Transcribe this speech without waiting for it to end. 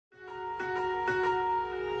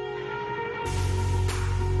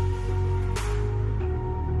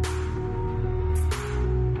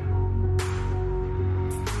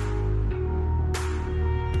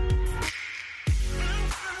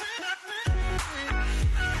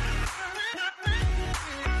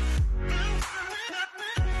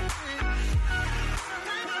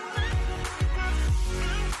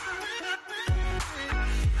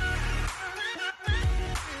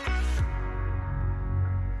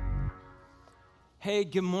Hey,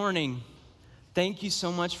 good morning. Thank you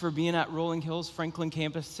so much for being at Rolling Hills Franklin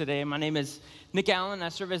campus today. My name is Nick Allen. I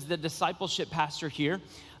serve as the discipleship pastor here.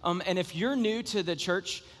 And if you're new to the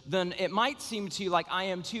church, then it might seem to you like I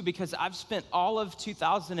am too, because I've spent all of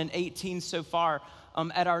 2018 so far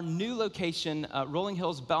at our new location, Rolling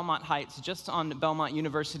Hills Belmont Heights, just on Belmont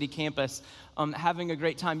University campus, having a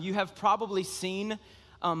great time. You have probably seen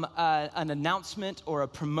an announcement or a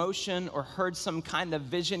promotion or heard some kind of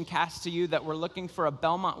vision cast to you that we're looking for a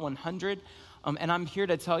Belmont 100. And I'm here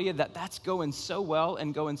to tell you that that's going so well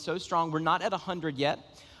and going so strong. We're not at 100 yet,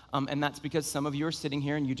 and that's because some of you are sitting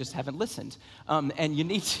here and you just haven't listened, and you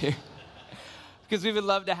need to. Because we would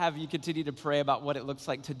love to have you continue to pray about what it looks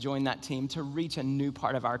like to join that team, to reach a new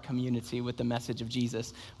part of our community with the message of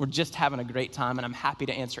Jesus. We're just having a great time, and I'm happy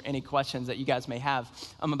to answer any questions that you guys may have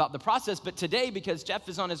about the process. But today, because Jeff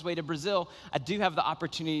is on his way to Brazil, I do have the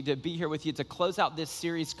opportunity to be here with you to close out this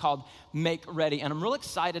series called Make Ready. And I'm real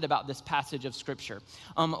excited about this passage of Scripture.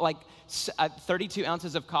 32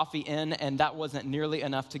 ounces of coffee in, and that wasn't nearly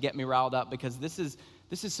enough to get me riled up, because this is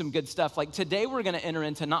some good stuff. Like today, we're going to enter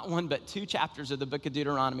into not one, but two chapters of the book of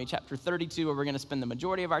Deuteronomy, chapter 32, where we're going to spend the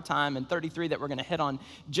majority of our time, and 33 that we're going to hit on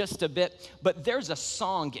just a bit. But there's a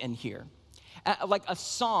song in here, like a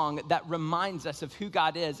song that reminds us of who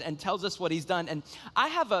God is and tells us what he's done. And I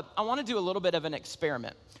want to do a little bit of an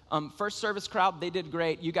experiment. First service crowd, they did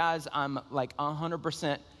great. You guys, I'm like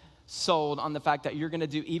 100% sold on the fact that you're going to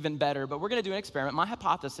do even better, but we're going to do an experiment. My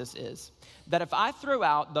hypothesis is that if I throw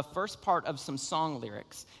out the first part of some song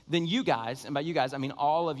lyrics, then you guys, and by you guys, I mean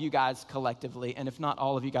all of you guys collectively, and if not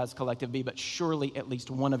all of you guys collectively, but surely at least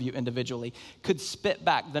one of you individually, could spit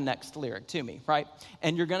back the next lyric to me, right?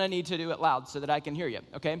 And you're going to need to do it loud so that I can hear you,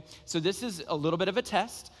 okay? So this is a little bit of a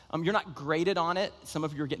test. You're not graded on it. Some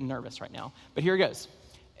of you are getting nervous right now, but here it goes.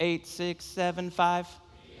 8, 6, 7, 5.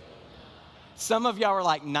 Some of y'all were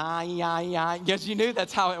like, nah, yeah, yeah. Yes, you knew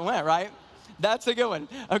that's how it went, right? That's a good one.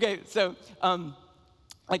 Okay, so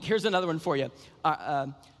here's another one for you.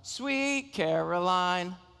 Sweet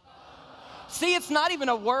Caroline. See, it's not even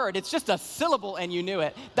a word. It's just a syllable and you knew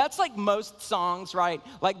it. That's like most songs, right?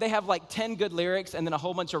 Like they have like 10 good lyrics and then a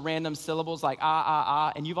whole bunch of random syllables like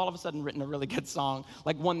and you've all of a sudden written a really good song,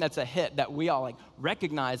 like one that's a hit that we all like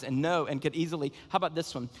recognize and know and could easily. How about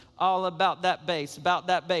this one? All about that bass, about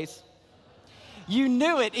that bass. You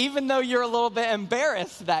knew it, even though you're a little bit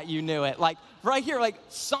embarrassed that you knew it. Like right here, like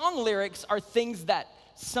song lyrics are things that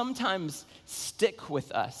sometimes stick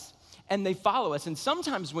with us and they follow us. And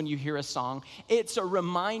sometimes when you hear a song, it's a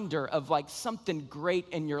reminder of like something great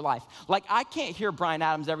in your life. Like I can't hear Bryan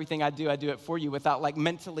Adams' Everything I Do It For You without like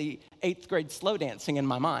mentally 8th grade slow dancing in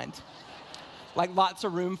my mind. Like lots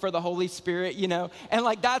of room for the Holy Spirit, you know? And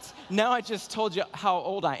like now I just told you how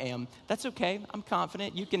old I am. That's okay, I'm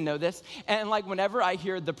confident, you can know this. And like whenever I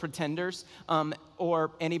hear The Pretenders,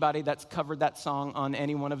 or anybody that's covered that song on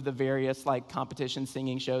any one of the various like competition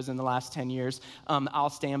singing shows in the last 10 years, I'll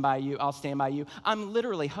stand by you, I'll stand by you. I'm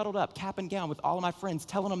literally huddled up, cap and gown with all of my friends,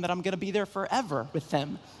 telling them that I'm gonna be there forever with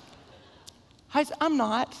them. I'm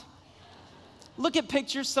not. Look at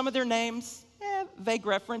pictures, some of their names, vague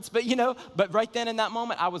reference, but right then in that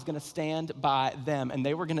moment, I was going to stand by them, and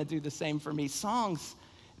they were going to do the same for me. Songs,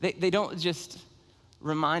 they don't just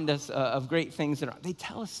remind us of great things. They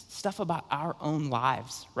tell us stuff about our own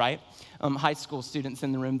lives, right? High school students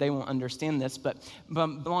in the room, they won't understand this, but a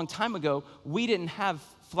long time ago, we didn't have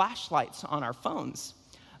flashlights on our phones,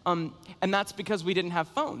 and that's because we didn't have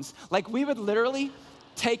phones. Like, we would literally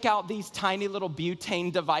take out these tiny little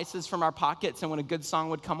butane devices from our pockets, and when a good song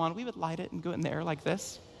would come on, we would light it and go in there like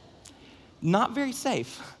this. Not very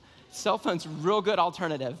safe. Cell phone's a real good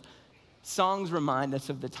alternative. Songs remind us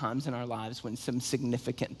of the times in our lives when some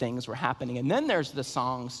significant things were happening. And then there's the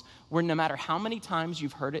songs where no matter how many times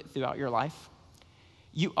you've heard it throughout your life,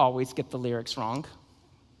 you always get the lyrics wrong.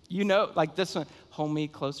 You know, like this one, Hold Me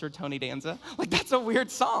Closer, Tony Danza. Like that's a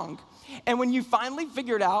weird song. And when you finally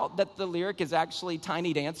figured out that the lyric is actually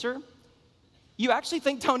Tiny Dancer, you actually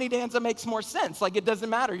think Tony Danza makes more sense. Like it doesn't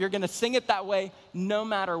matter. You're going to sing it that way no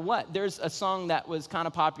matter what. There's a song that was kind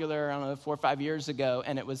of popular, I don't know, 4 or 5 years ago,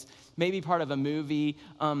 and it was maybe part of a movie,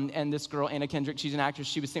 and this girl, Anna Kendrick, she's an actress,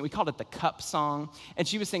 she was singing, we called it the Cup song, and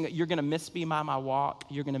she was singing, you're going to miss me by my walk,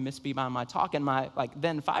 you're going to miss me by my talk, and my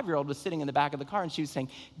then 5-year-old was sitting in the back of the car, and she was saying,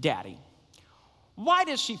 Daddy, why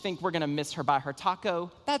does she think we're going to miss her by her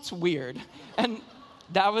taco? That's weird. And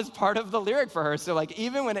that was part of the lyric for her. So like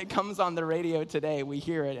even when it comes on the radio today, we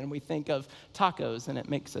hear it and we think of tacos and it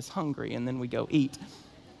makes us hungry and then we go eat.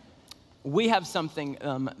 We have something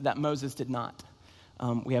that Moses did not.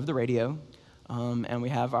 We have the radio and we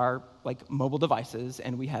have our like mobile devices,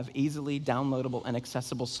 and we have easily downloadable and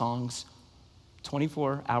accessible songs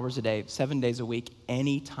 24 hours a day, 7 days a week,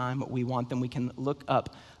 anytime we want them. We can look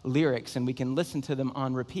up lyrics and we can listen to them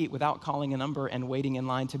on repeat without calling a number and waiting in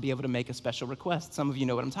line to be able to make a special request. Some of you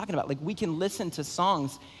know what I'm talking about. Like, we can listen to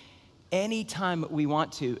songs anytime we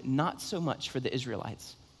want to, not so much for the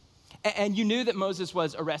Israelites. And you knew that Moses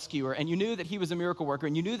was a rescuer, and you knew that he was a miracle worker,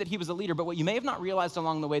 and you knew that he was a leader, but what you may have not realized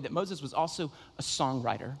along the way, that Moses was also a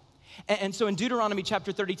songwriter. And so in Deuteronomy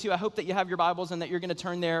chapter 32, I hope that you have your Bibles and that you're going to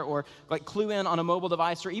turn there or like clue in on a mobile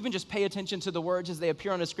device or even just pay attention to the words as they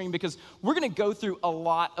appear on a screen, because we're going to go through a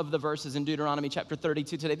lot of the verses in Deuteronomy chapter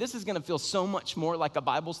 32 today. This is going to feel so much more like a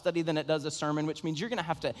Bible study than it does a sermon, which means you're going to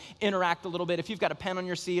have to interact a little bit. If you've got a pen on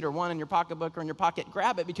your seat or one in your pocketbook or in your pocket,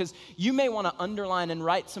 grab it, because you may want to underline and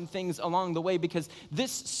write some things along the way, because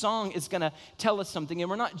this song is going to tell us something. And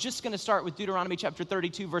we're not just going to start with Deuteronomy chapter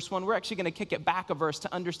 32, verse 1. We're actually going to kick it back a verse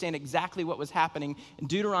to understand exactly what was happening. In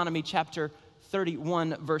Deuteronomy chapter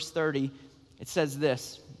 31, verse 30, it says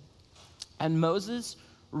this: "And Moses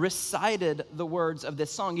recited the words of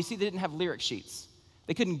this song." You see, they didn't have lyric sheets.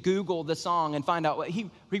 They couldn't Google the song and find out what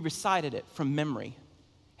he recited it from memory.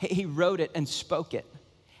 He wrote it and spoke it.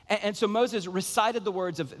 And so Moses recited the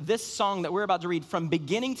words of this song that we're about to read from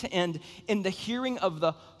beginning to end in the hearing of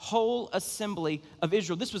the whole assembly of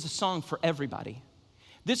Israel. This was a song for everybody.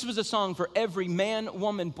 This was a song for every man,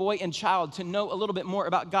 woman, boy, and child to know a little bit more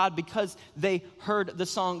about God because they heard the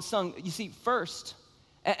song sung. You see, first,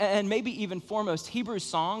 and maybe even foremost, Hebrew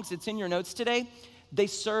songs, it's in your notes today, they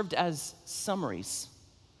served as summaries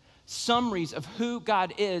of who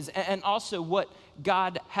God is and also what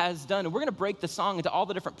God has done. And we're going to break the song into all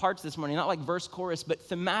the different parts this morning, not like verse, chorus, but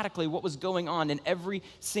thematically what was going on in every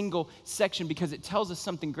single section, because it tells us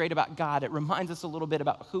something great about God. It reminds us a little bit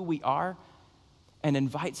about who we are and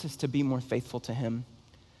invites us to be more faithful to him.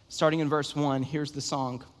 Starting in verse 1, here's the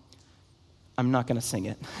song. I'm not going to sing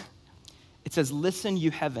it. It says, "Listen,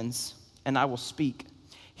 you heavens, and I will speak.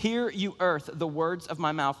 Hear, you earth, the words of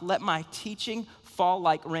my mouth. Let my teaching fall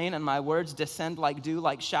like rain, and my words descend like dew,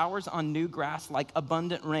 like showers on new grass, like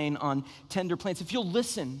abundant rain on tender plants." If you'll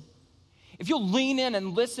listen, if you'll lean in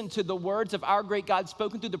and listen to the words of our great God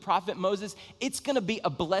spoken through the prophet Moses, it's going to be a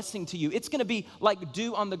blessing to you. It's going to be like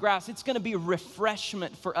dew on the grass. It's going to be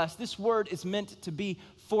refreshment for us. This word is meant to be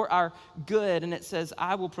for our good. And it says,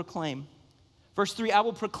 "I will proclaim." Verse 3, "I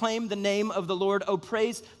will proclaim the name of the Lord. Oh,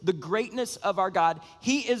 praise the greatness of our God.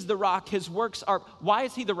 He is the rock. His works are..." Why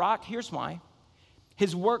is he the rock? Here's why.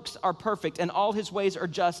 "His works are perfect, and all his ways are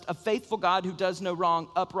just. A faithful God who does no wrong,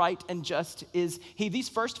 upright and just is he." These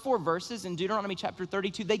first four verses in Deuteronomy chapter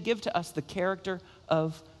 32, they give to us the character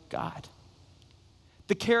of God.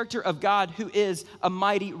 The character of God, who is a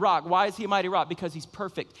mighty rock. Why is he a mighty rock? Because he's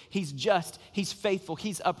perfect, he's just, he's faithful,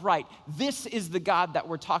 he's upright. This is the God that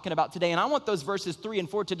we're talking about today. And I want those verses 3 and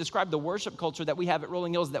 4 to describe the worship culture that we have at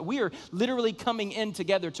Rolling Hills, that we are literally coming in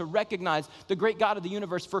together to recognize the great God of the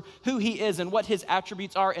universe for who he is and what his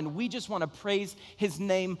attributes are. And we just want to praise his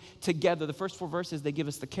name together. The first four verses, they give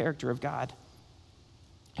us the character of God.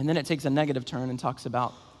 And then it takes a negative turn and talks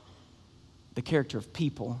about the character of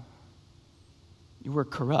people. We're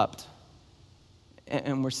corrupt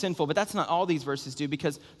and we're sinful, but that's not all these verses do,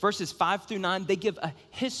 because verses 5 through 9, they give a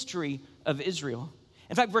history of Israel.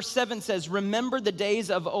 In fact, verse 7 says, "Remember the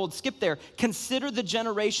days of old." Skip there. "Consider the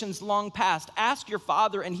generations long past. Ask your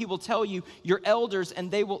father and he will tell you, your elders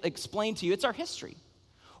and they will explain to you." It's our history.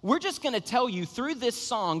 We're just going to tell you through this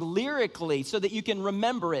song lyrically so that you can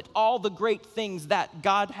remember it, all the great things that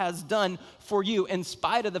God has done for you in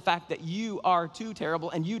spite of the fact that you are too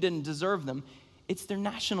terrible and you didn't deserve them. It's their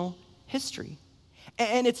national history.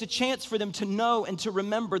 And it's a chance for them to know and to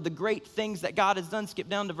remember the great things that God has done. Skip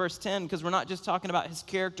down to verse 10, because we're not just talking about his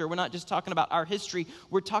character. We're not just talking about our history.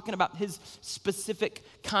 We're talking about his specific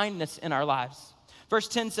kindness in our lives. Verse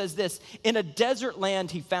 10 says this: "In a desert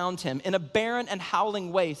land he found him, in a barren and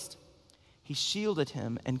howling waste. He shielded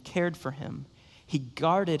him and cared for him. He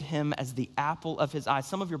guarded him as the apple of his eye."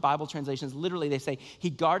 Some of your Bible translations, literally, they say, he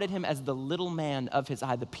guarded him as the little man of his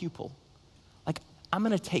eye, the pupil. Like, I'm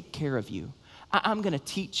going to take care of you. I'm going to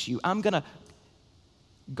teach you. I'm going to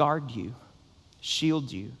guard you,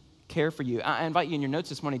 shield you, care for you. I invite you in your notes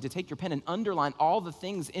this morning to take your pen and underline all the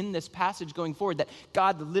things in this passage going forward that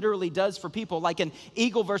God literally does for people. Like an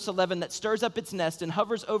eagle, verse 11, that stirs up its nest and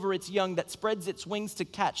hovers over its young, that spreads its wings to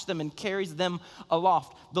catch them and carries them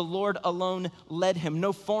aloft. The Lord alone led him.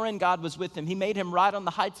 No foreign God was with him. He made him ride on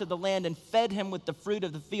the heights of the land and fed him with the fruit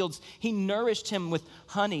of the fields. He nourished him with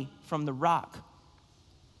honey from the rock.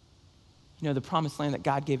 You know, the promised land that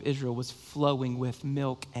God gave Israel was flowing with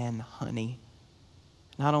milk and honey.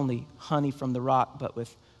 not only honey from the rock, but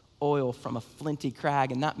with oil from a flinty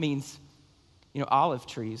crag. And that means, olive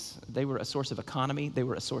trees, they were a source of economy. They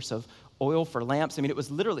were a source of oil for lamps. I mean, it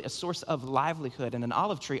was literally a source of livelihood. And an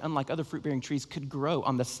olive tree, unlike other fruit-bearing trees, could grow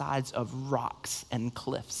on the sides of rocks and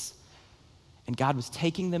cliffs. And God was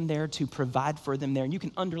taking them there to provide for them there. And you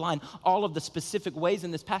can underline all of the specific ways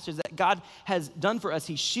in this passage that God has done for us.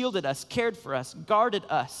 He shielded us, cared for us, guarded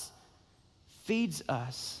us, feeds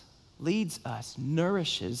us, leads us,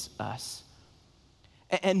 nourishes us.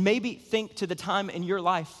 And maybe think to the time in your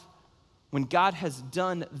life when God has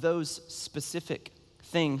done those specific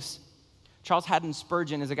things. Charles Haddon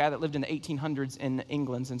Spurgeon is a guy that lived in the 1800s in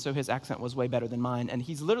England, and so his accent was way better than mine. And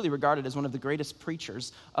he's literally regarded as one of the greatest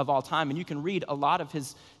preachers of all time. And you can read a lot of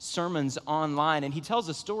his sermons online. And he tells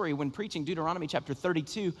a story when preaching Deuteronomy chapter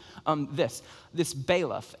 32, this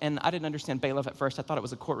bailiff. And I didn't understand bailiff at first. I thought it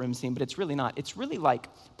was a courtroom scene, but it's really not. It's really like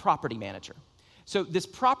property manager. So this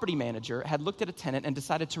property manager had looked at a tenant and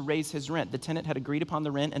decided to raise his rent. The tenant had agreed upon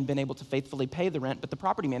the rent and been able to faithfully pay the rent, but the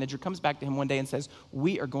property manager comes back to him one day and says,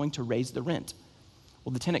 "We are going to raise the rent."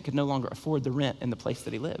 Well, the tenant could no longer afford the rent in the place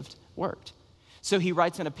that he worked. So he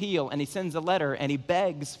writes an appeal and he sends a letter and he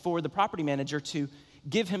begs for the property manager to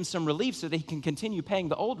give him some relief so that he can continue paying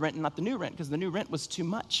the old rent and not the new rent, because the new rent was too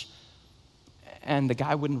much. And the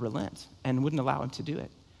guy wouldn't relent and wouldn't allow him to do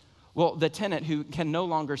it. Well, the tenant who can no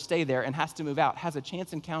longer stay there and has to move out has a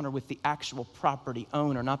chance encounter with the actual property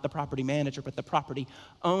owner, not the property manager, but the property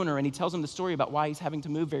owner. And he tells him the story about why he's having to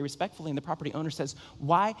move very respectfully. And the property owner says,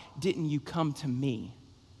 "Why didn't you come to me?"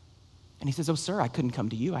 And he says, "Oh, sir, I couldn't come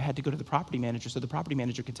to you. I had to go to the property manager so the property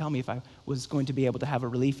manager could tell me if I was going to be able to have a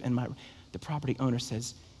relief in my..." The property owner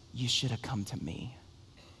says, "You should have come to me."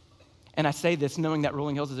 And I say this knowing that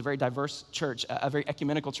Rolling Hills is a very diverse church, a very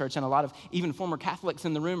ecumenical church, and a lot of even former Catholics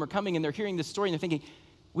in the room are coming and they're hearing this story and they're thinking,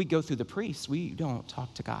 we go through the priests, we don't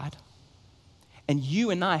talk to God. And you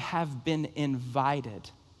and I have been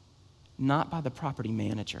invited, not by the property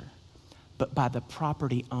manager, but by the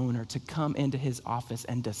property owner to come into his office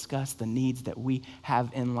and discuss the needs that we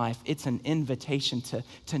have in life. It's an invitation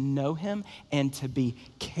to know him and to be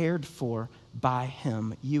cared for by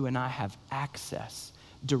him. You and I have access.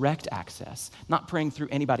 Direct access, not praying through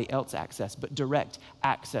anybody else's access, but direct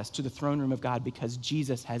access to the throne room of God, because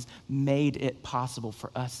Jesus has made it possible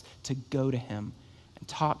for us to go to him and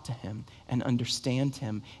talk to him and understand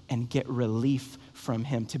him and get relief from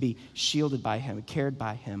him, to be shielded by him, cared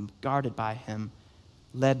by him, guarded by him,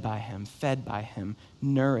 led by him, fed by him,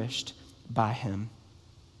 nourished by him.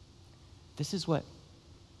 This is what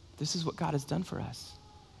God has done for us.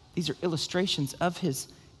 These are illustrations of his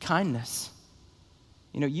kindness.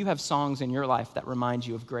 You have songs in your life that remind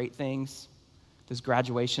you of great things, those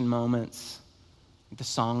graduation moments, the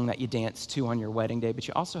song that you danced to on your wedding day, but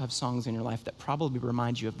you also have songs in your life that probably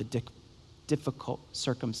remind you of the difficult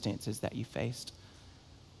circumstances that you faced.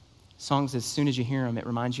 Songs, as soon as you hear them, it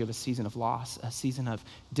reminds you of a season of loss, a season of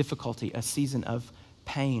difficulty, a season of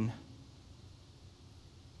pain.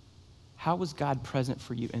 How was God present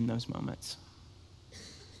for you in those moments?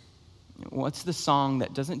 What's the song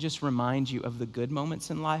that doesn't just remind you of the good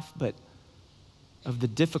moments in life, but of the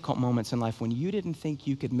difficult moments in life when you didn't think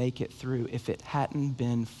you could make it through if it hadn't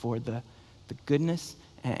been for the goodness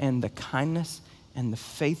and the kindness and the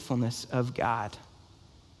faithfulness of God,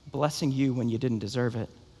 blessing you when you didn't deserve it?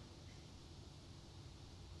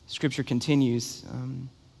 Scripture continues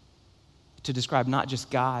to describe not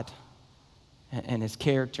just God and his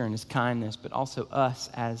character and his kindness, but also us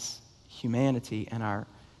as humanity and our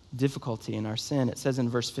difficulty and our sin. It says in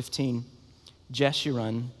verse 15,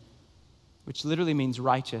 Jeshurun, which literally means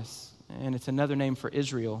righteous, and it's another name for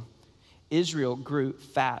Israel. Israel grew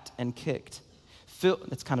fat and kicked.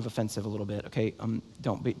 That's kind of offensive a little bit, okay?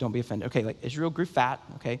 Don't be offended. Okay, like Israel grew fat,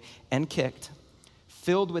 okay, and kicked.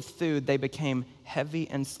 Filled with food, they became heavy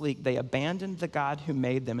and sleek. They abandoned the God who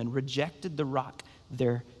made them and rejected the rock,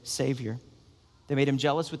 their Savior. They made him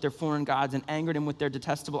jealous with their foreign gods and angered him with their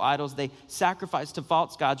detestable idols. They sacrificed to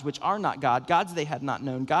false gods, which are not God, gods they had not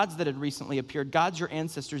known, gods that had recently appeared, gods your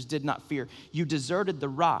ancestors did not fear. You deserted the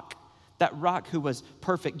rock, that rock who was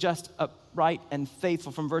perfect, just, upright, and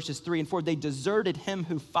faithful, from verses 3 and 4. They deserted him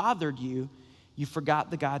who fathered you. You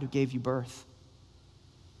forgot the God who gave you birth.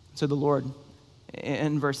 So the Lord,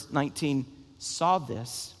 in verse 19, saw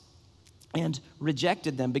this and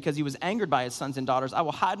rejected them because he was angered by his sons and daughters. I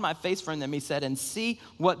will hide my face from them, he said, and see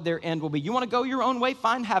what their end will be. You want to go your own way?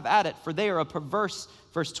 Fine, have at it, for they are a perverse,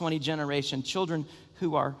 verse 20, generation, children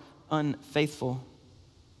who are unfaithful.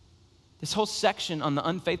 This whole section on the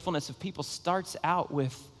unfaithfulness of people starts out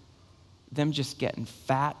with them just getting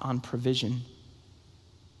fat on provision.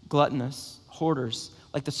 Gluttonous, hoarders,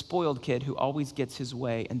 like the spoiled kid who always gets his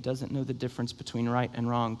way and doesn't know the difference between right and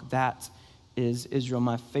wrong. That is Israel.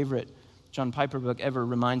 My favorite John Piper book ever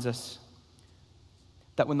reminds us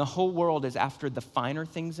that when the whole world is after the finer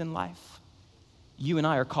things in life, you and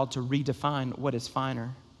I are called to redefine what is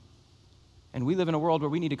finer. And we live in a world where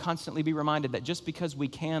we need to constantly be reminded that just because we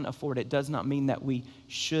can afford it does not mean that we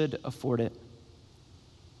should afford it.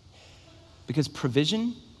 Because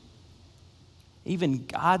provision, even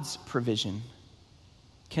God's provision,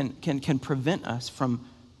 can prevent us from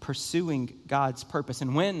pursuing God's purpose.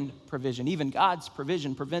 And when provision, even God's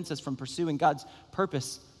provision, prevents us from pursuing God's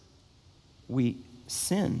purpose, we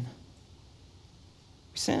sin.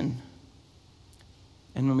 We sin.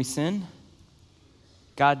 And when we sin,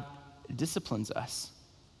 God disciplines us.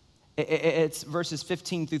 It's verses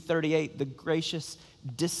 15 through 38, the gracious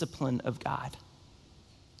discipline of God.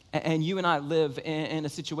 And you and I live in a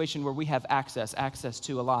situation where we have access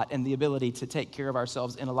to a lot and the ability to take care of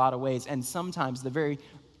ourselves in a lot of ways. And sometimes the very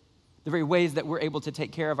ways that we're able to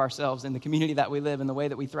take care of ourselves in the community that we live in, the way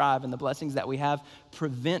that we thrive and the blessings that we have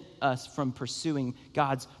prevent us from pursuing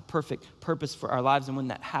God's perfect purpose for our lives. And when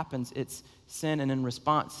that happens, it's sin. And in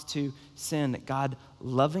response to sin, God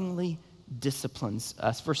lovingly disciplines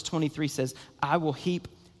us. Verse 23 says, I will heap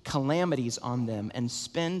calamities on them and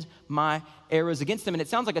spend my arrows against them. And it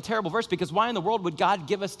sounds like a terrible verse, because why in the world would God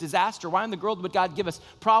give us disaster? Why in the world would God give us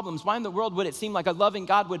problems? Why in the world would it seem like a loving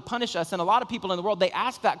God would punish us? And a lot of people in the world, they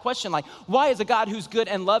ask that question, like, why is a God who's good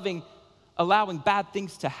and loving allowing bad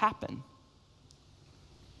things to happen?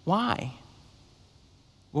 Why?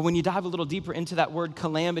 Well, when you dive a little deeper into that word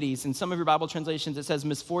calamities, in some of your Bible translations it says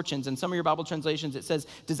misfortunes, and some of your Bible translations it says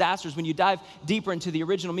disasters. When you dive deeper into the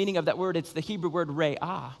original meaning of that word, it's the Hebrew word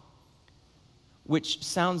re'ah, which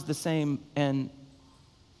sounds the same and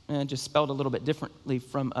just spelled a little bit differently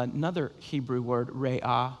from another Hebrew word,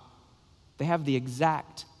 re'ah. They have the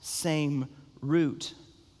exact same root.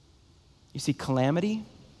 You see, calamity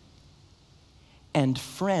and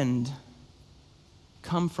friend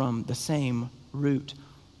come from the same root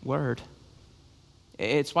word.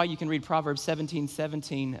 It's why you can read Proverbs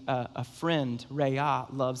 17:17, a friend, re'ah,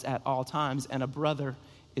 loves at all times, and a brother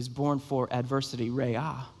is born for adversity,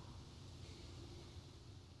 re'ah.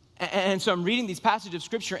 And so I'm reading these passages of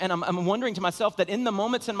scripture, and I'm wondering to myself that in the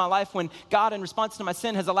moments in my life when God, in response to my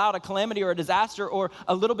sin, has allowed a calamity or a disaster or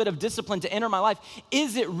a little bit of discipline to enter my life,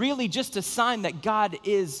 is it really just a sign that God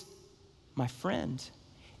is my friend?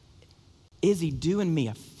 Is he doing me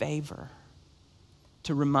a favor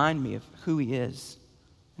to remind me of who he is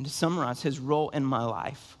and to summarize his role in my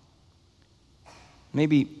life?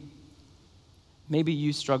 Maybe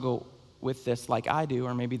you struggle with this like I do,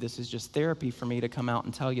 or maybe this is just therapy for me to come out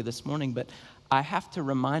and tell you this morning, but I have to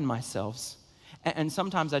remind myself, and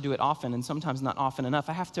sometimes I do it often and sometimes not often enough,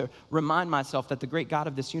 I have to remind myself that the great God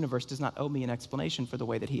of this universe does not owe me an explanation for the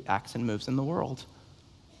way that he acts and moves in the world.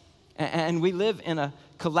 And we live in a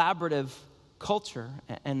collaborative culture,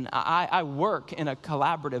 and I work in a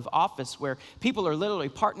collaborative office where people are literally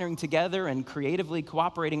partnering together and creatively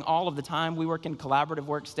cooperating all of the time. We work in collaborative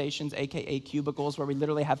workstations, aka cubicles, where we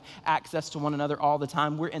literally have access to one another all the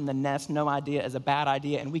time. We're in the nest. No idea is a bad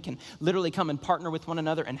idea, and we can literally come and partner with one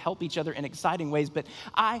another and help each other in exciting ways. But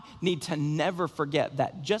I need to never forget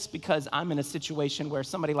that just because I'm in a situation where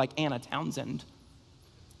somebody like Anna Townsend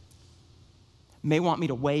may want me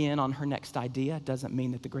to weigh in on her next idea doesn't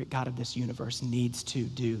mean that the great God of this universe needs to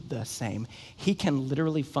do the same. He can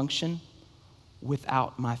literally function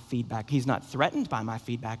without my feedback. He's not threatened by my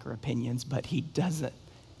feedback or opinions, but he doesn't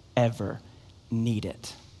ever need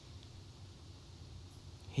it.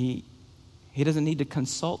 He doesn't need to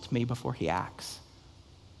consult me before he acts.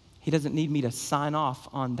 He doesn't need me to sign off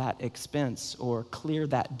on that expense or clear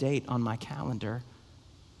that date on my calendar.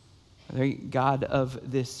 The God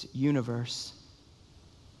of this universe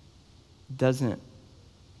doesn't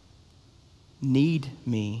need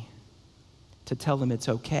me to tell him it's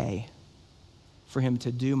okay for him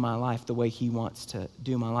to do my life the way he wants to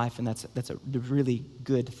do my life. And that's a really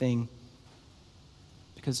good thing,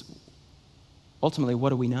 because ultimately,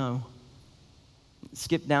 what do we know?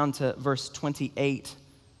 Skip down to verse 28.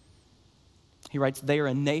 He writes, they are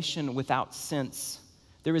a nation without sense.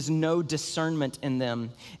 There is no discernment in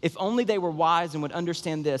them. If only they were wise and would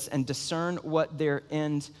understand this and discern what their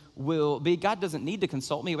end will be. God doesn't need to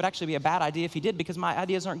consult me. It would actually be a bad idea if he did, because my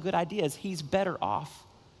ideas aren't good ideas. He's better off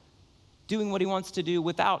doing what he wants to do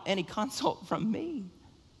without any consult from me.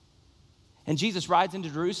 And Jesus rides into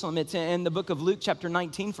Jerusalem. It's in the book of Luke chapter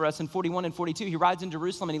 19 for us in 41 and 42. He rides in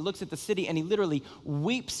Jerusalem and he looks at the city and he literally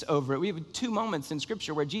weeps over it. We have two moments in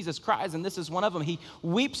scripture where Jesus cries, and this is one of them. He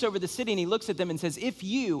weeps over the city and he looks at them and says, if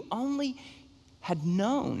you, only had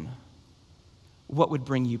known what would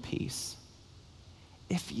bring you peace.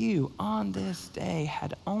 If you on this day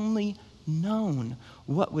had only known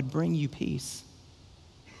what would bring you peace.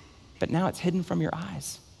 But now it's hidden from your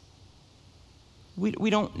eyes. We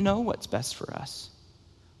don't know what's best for us.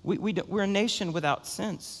 We're a nation without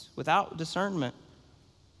sense, without discernment.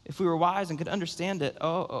 If we were wise and could understand it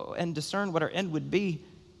and discern what our end would be,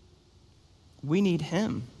 we need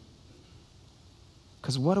him.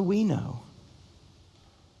 Because what do we know?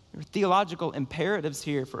 There are theological imperatives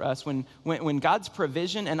here for us. When God's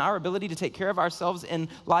provision and our ability to take care of ourselves in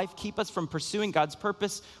life keep us from pursuing God's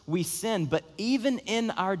purpose, we sin. But even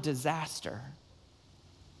in our disaster,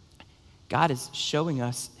 God is showing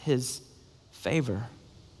us his favor.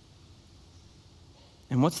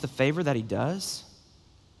 And what's the favor that he does?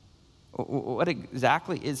 What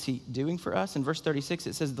exactly is he doing for us? In verse 36,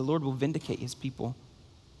 it says, the Lord will vindicate his people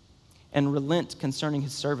and relent concerning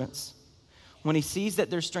his servants. When he sees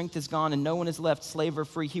that their strength is gone and no one is left, slave or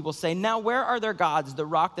free, he will say, now where are their gods, the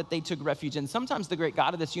rock that they took refuge in? Sometimes the great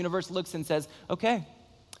God of this universe looks and says, okay,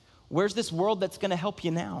 where's this world that's going to help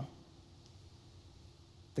you now?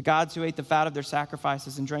 The gods who ate the fat of their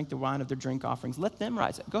sacrifices and drank the wine of their drink offerings, let them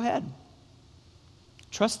rise up. Go ahead.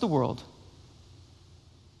 Trust the world.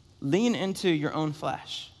 Lean into your own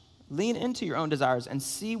flesh. Lean into your own desires and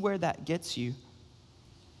see where that gets you.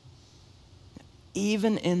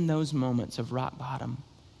 Even in those moments of rock bottom,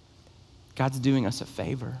 God's doing us a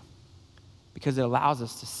favor because it allows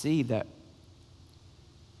us to see that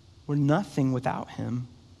we're nothing without him.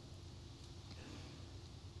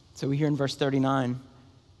 So we hear in verse 39,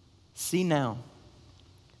 see now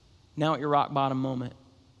at your rock bottom moment,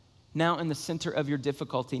 now in the center of your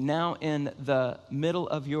difficulty, now in the middle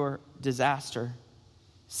of your disaster,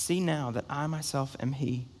 see now that I myself am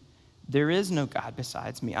he. There is no God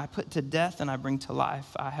besides me. I put to death and I bring to life.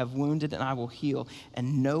 I have wounded and I will heal,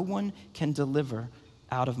 and no one can deliver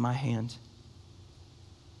out of my hand.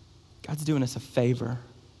 God's doing us a favor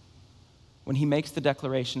when he makes the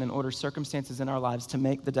declaration and orders circumstances in our lives to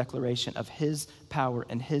make the declaration of his power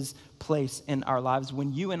and his place in our lives.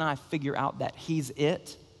 When you and I figure out that he's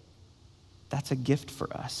it, that's a gift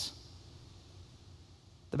for us.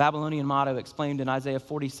 The Babylonian motto explained in Isaiah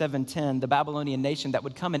 47:10, the Babylonian nation that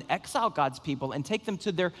would come and exile God's people and take them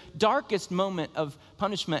to their darkest moment of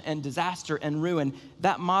punishment and disaster and ruin.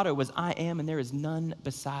 That motto was, I am and there is none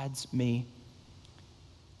besides me.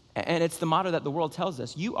 And it's the motto that the world tells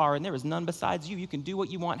us. You are and there is none besides you. You can do what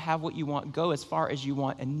you want, have what you want, go as far as you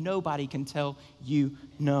want, and nobody can tell you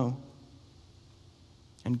no.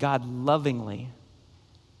 And God lovingly,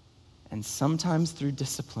 and sometimes through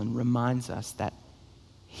discipline, reminds us that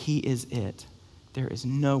he is it. There is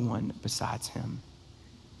no one besides him.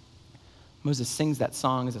 Moses sings that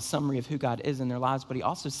song as a summary of who God is in their lives, but he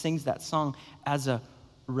also sings that song as a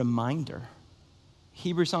reminder.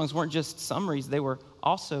 Hebrew songs weren't just summaries, they were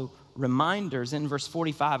also reminders. In verse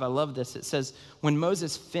 45, I love this. It says, when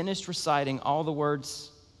Moses finished reciting all the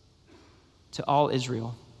words to all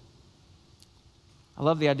Israel. I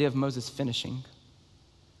love the idea of Moses finishing,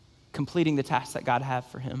 completing the task that God had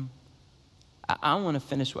for him. I want to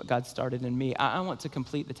finish what God started in me. I want to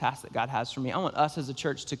complete the task that God has for me. I want us as a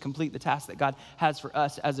church to complete the task that God has for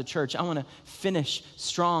us as a church. I want to finish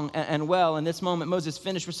strong and well. In this moment, Moses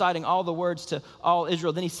finished reciting all the words to all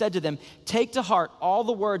Israel. Then he said to them, take to heart all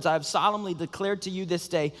the words I have solemnly declared to you this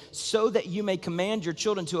day, so that you may command your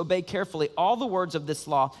children to obey carefully all the words of this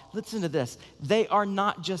law. Listen to this. They are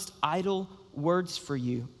not just idle words for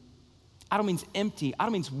you. Idle means empty.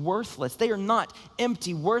 Idle means worthless. They are not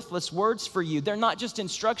empty, worthless words for you. They're not just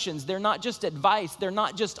instructions. They're not just advice. They're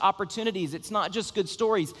not just opportunities. It's not just good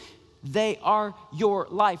stories. They are your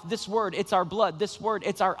life. This word, it's our blood. This word,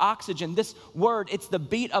 it's our oxygen. This word, it's the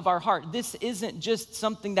beat of our heart. This isn't just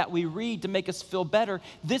something that we read to make us feel better.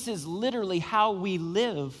 This is literally how we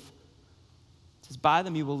live. It says, by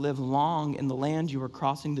them you will live long in the land you are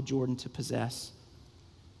crossing the Jordan to possess.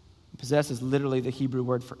 Possess is literally the Hebrew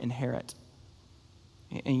word for inherit.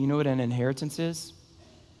 And you know what an inheritance is?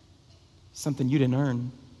 Something you didn't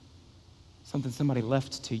earn. Something somebody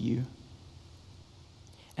left to you.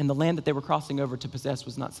 And the land that they were crossing over to possess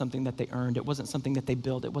was not something that they earned. It wasn't something that they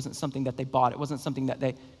built. It wasn't something that they bought. It wasn't something that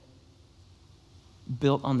they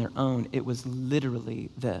built on their own. It was literally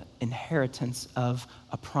the inheritance of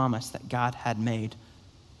a promise that God had made.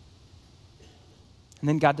 And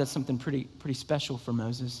then God does something pretty special for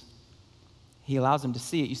Moses. He allows him to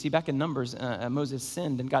see it. You see, back in Numbers, Moses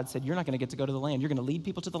sinned, and God said, you're not going to get to go to the land. You're going to lead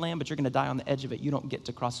people to the land, but you're going to die on the edge of it. You don't get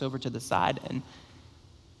to cross over to the side. And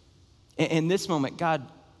in this moment, God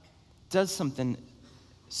does something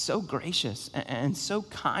so gracious and so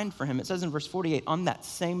kind for him. It says in verse 48, on that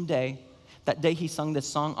same day, that day he sung this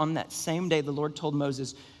song, on that same day the Lord told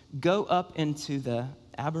Moses, go up into the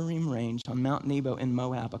Abarim range on Mount Nebo in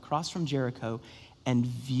Moab, across from Jericho, and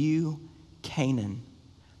view Canaan,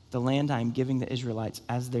 the land I am giving the Israelites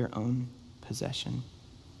as their own possession.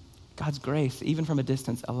 God's grace, even from a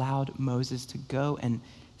distance, allowed Moses to go and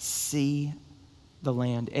see the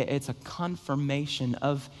land. It's a confirmation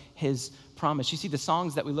of his promise. You see, the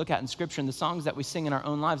songs that we look at in Scripture and the songs that we sing in our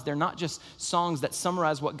own lives, they're not just songs that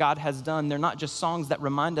summarize what God has done. They're not just songs that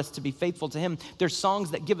remind us to be faithful to him. They're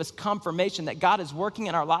songs that give us confirmation that God is working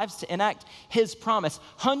in our lives to enact his promise.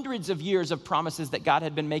 Hundreds of years of promises that God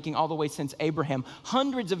had been making all the way since Abraham.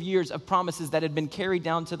 Hundreds of years of promises that had been carried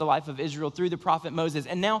down to the life of Israel through the prophet Moses.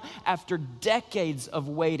 And now, after decades of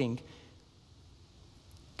waiting,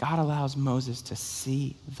 God allows Moses to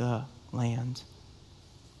see the land.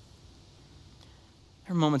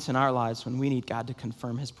 There are moments in our lives when we need God to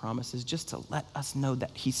confirm his promises, just to let us know that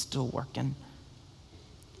he's still working.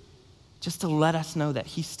 Just to let us know that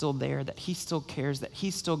he's still there, that he still cares, that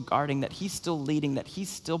he's still guarding, that he's still leading, that he's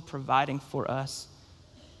still providing for us.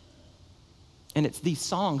 And it's these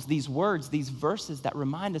songs, these words, these verses that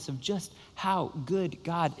remind us of just how good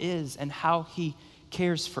God is and how he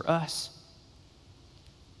cares for us.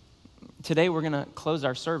 Today we're going to close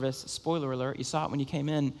our service, spoiler alert, you saw it when you came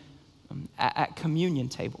in, at communion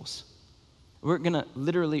tables. We're going to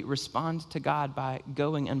literally respond to God by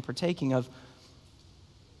going and partaking of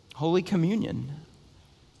Holy Communion.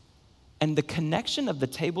 And the connection of the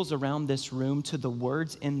tables around this room to the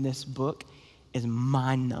words in this book is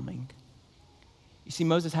mind-numbing. You see,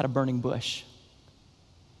 Moses had a burning bush.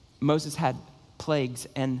 Moses had plagues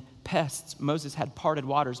and pests. Moses had parted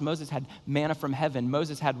waters. Moses had manna from heaven.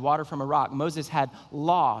 Moses had water from a rock. Moses had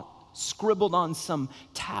law scribbled on some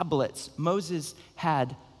tablets. Moses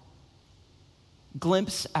had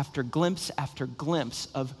glimpse after glimpse after glimpse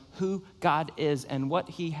of who God is and what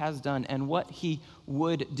he has done and what he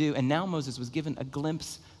would do. And now Moses was given a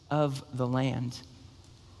glimpse of the land.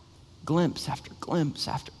 Glimpse after glimpse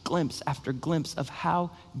after glimpse after glimpse of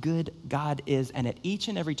how good God is. And at each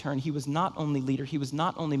and every turn, he was not only leader, he was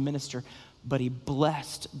not only minister, but he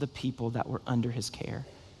blessed the people that were under his care.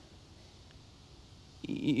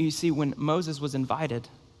 You see, when Moses was invited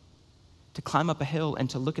to climb up a hill and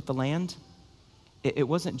to look at the land, it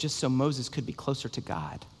wasn't just so Moses could be closer to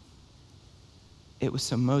God. It was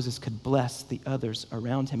so Moses could bless the others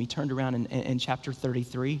around him. He turned around in chapter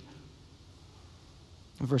 33.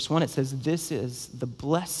 In verse 1, it says, this is the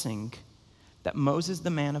blessing that Moses, the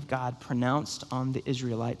man of God, pronounced on the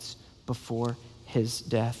Israelites before his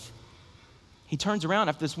death. He turns around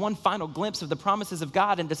after this one final glimpse of the promises of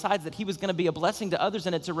God and decides that he was going to be a blessing to others.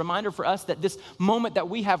 And it's a reminder for us that this moment that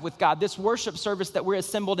we have with God, this worship service that we're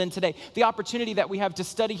assembled in today, the opportunity that we have to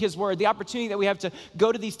study his word, the opportunity that we have to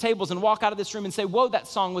go to these tables and walk out of this room and say, whoa, that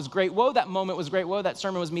song was great. Whoa, that moment was great. Whoa, that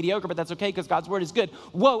sermon was mediocre, but that's okay because God's word is good.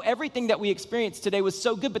 Whoa, everything that we experienced today was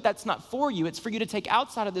so good, but that's not for you. It's for you to take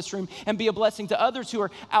outside of this room and be a blessing to others who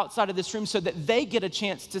are outside of this room so that they get a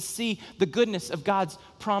chance to see the goodness of God's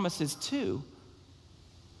promises too.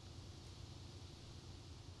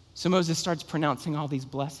 So Moses starts pronouncing all these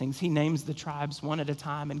blessings. He names the tribes one at a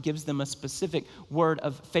time and gives them a specific word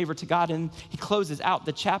of favor to God. And he closes out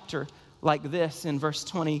the chapter like this in verse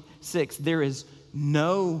 26. There is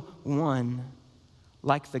no one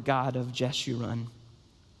like the God of Jeshurun,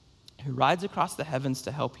 who rides across the heavens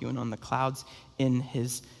to help you and on the clouds in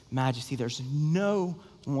his majesty. There's no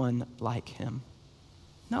one like him.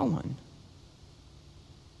 No one.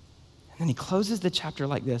 And then he closes the chapter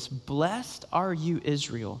like this. Blessed are you,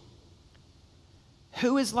 Israel.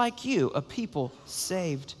 Who is like you, a people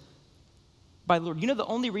saved by the Lord? You know, the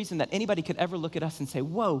only reason that anybody could ever look at us and say,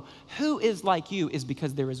 whoa, who is like you, is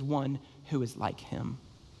because there is one who is like him.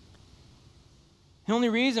 The only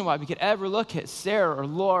reason why we could ever look at Sarah or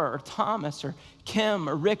Laura or Thomas or Kim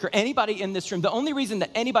or Rick or anybody in this room, the only reason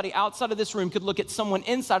that anybody outside of this room could look at someone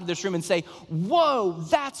inside of this room and say, whoa,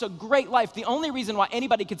 that's a great life. The only reason why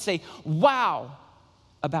anybody could say, wow,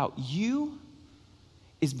 about you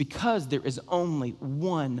is because there is only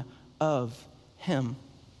one of him.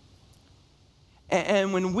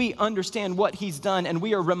 And when we understand what he's done and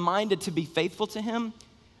we are reminded to be faithful to him,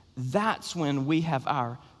 that's when we have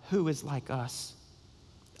our who is like us,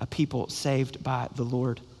 a people saved by the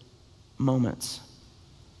Lord moments.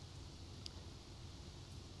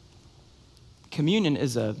 Communion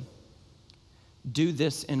is a do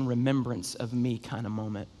this in remembrance of me kind of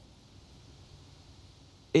moment.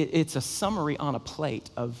 It's a summary on a plate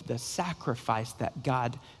of the sacrifice that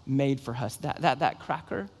God made for us. That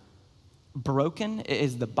cracker, broken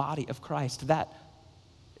is the body of Christ. That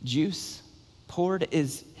juice poured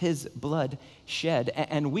is his blood shed.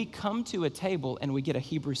 And we come to a table and we get a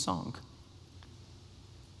Hebrew song.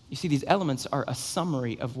 You see, these elements are a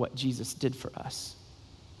summary of what Jesus did for us.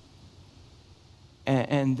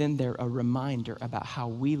 And then they're a reminder about how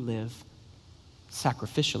we live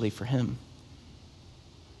sacrificially for him.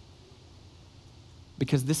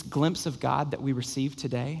 Because this glimpse of God that we receive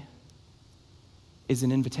today is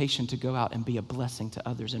an invitation to go out and be a blessing to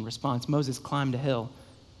others in response. Moses climbed a hill,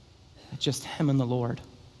 just him and the Lord.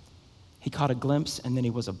 He caught a glimpse and then he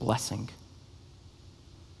was a blessing.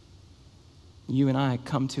 You and I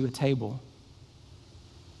come to a table,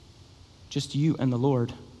 just you and the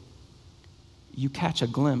Lord. You catch a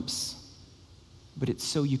glimpse, but it's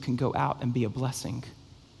so you can go out and be a blessing.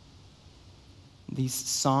 These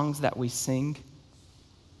songs that we sing,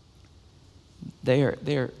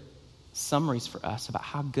 they're summaries for us about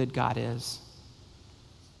how good God is.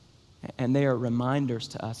 And they are reminders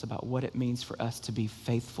to us about what it means for us to be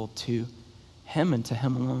faithful to him and to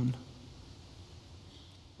him alone.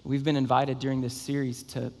 We've been invited during this series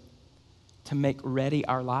to make ready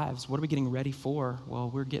our lives. What are we getting ready for? Well,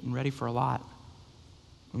 we're getting ready for a lot.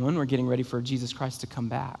 One, we're getting ready for Jesus Christ to come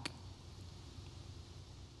back.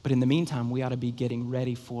 But in the meantime, we ought to be getting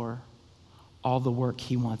ready for all the work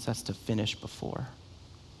he wants us to finish before.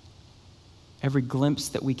 Every glimpse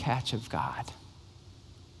that we catch of God,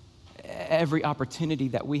 every opportunity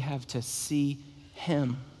that we have to see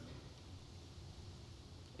him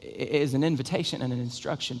is an invitation and an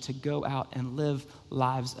instruction to go out and live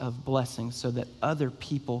lives of blessing so that other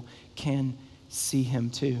people can see him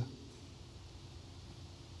too.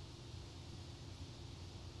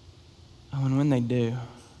 Oh, and when they do,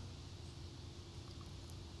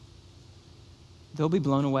 they'll be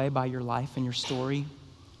blown away by your life and your story,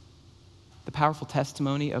 the powerful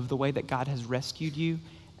testimony of the way that God has rescued you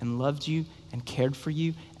and loved you and cared for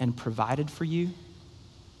you and provided for you.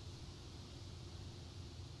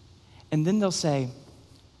 And then they'll say,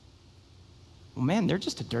 well, man, they're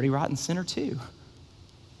just a dirty, rotten sinner too.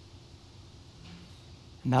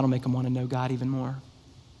 And that'll make them want to know God even more.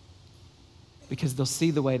 Because they'll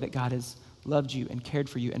see the way that God has loved you and cared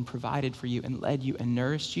for you and provided for you and led you and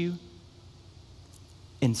nourished you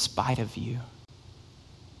in spite of you.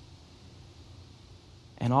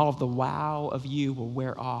 And all of the wow of you will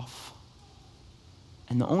wear off.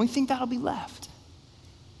 And the only thing that'll be left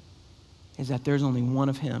is that there's only one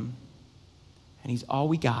of him. And he's all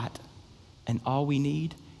we got and all we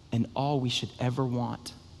need and all we should ever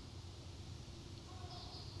want.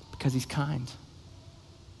 Because he's kind.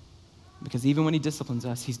 Because even when he disciplines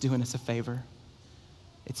us, he's doing us a favor.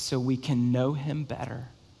 It's so we can know him better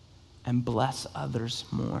and bless others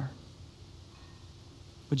more.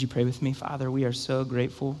 Would you pray with me? Father, we are so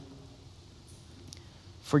grateful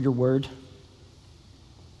for your word.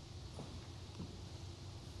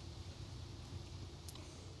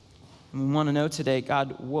 And we want to know today,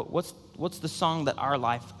 God, what's the song that our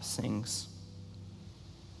life sings?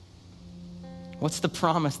 What's the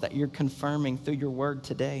promise that you're confirming through your word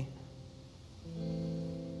today?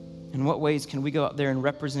 In what ways can we go out there and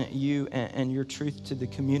represent you and your truth to the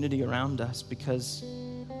community around us? Because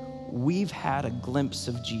we've had a glimpse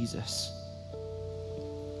of Jesus.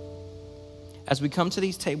 As we come to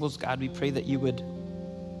these tables, God, we pray that you would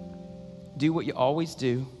do what you always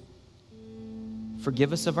do.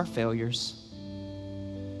 Forgive us of our failures.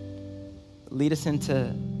 Lead us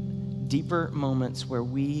into deeper moments where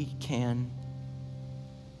we can,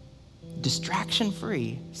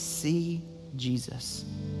 distraction-free, see Jesus.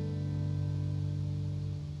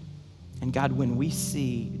 And God, when we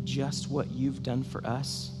see just what you've done for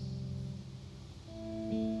us,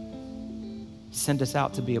 send us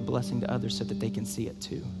out to be a blessing to others so that they can see it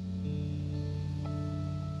too.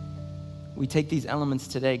 We take these elements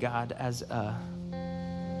today, God, as a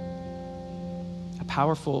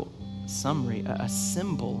powerful summary, a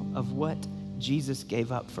symbol of what Jesus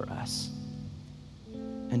gave up for us.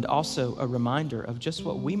 And also a reminder of just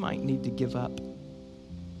what we might need to give up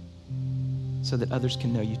so that others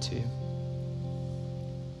can know you too.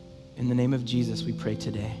 In the name of Jesus, we pray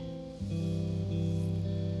today.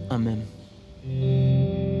 Amen.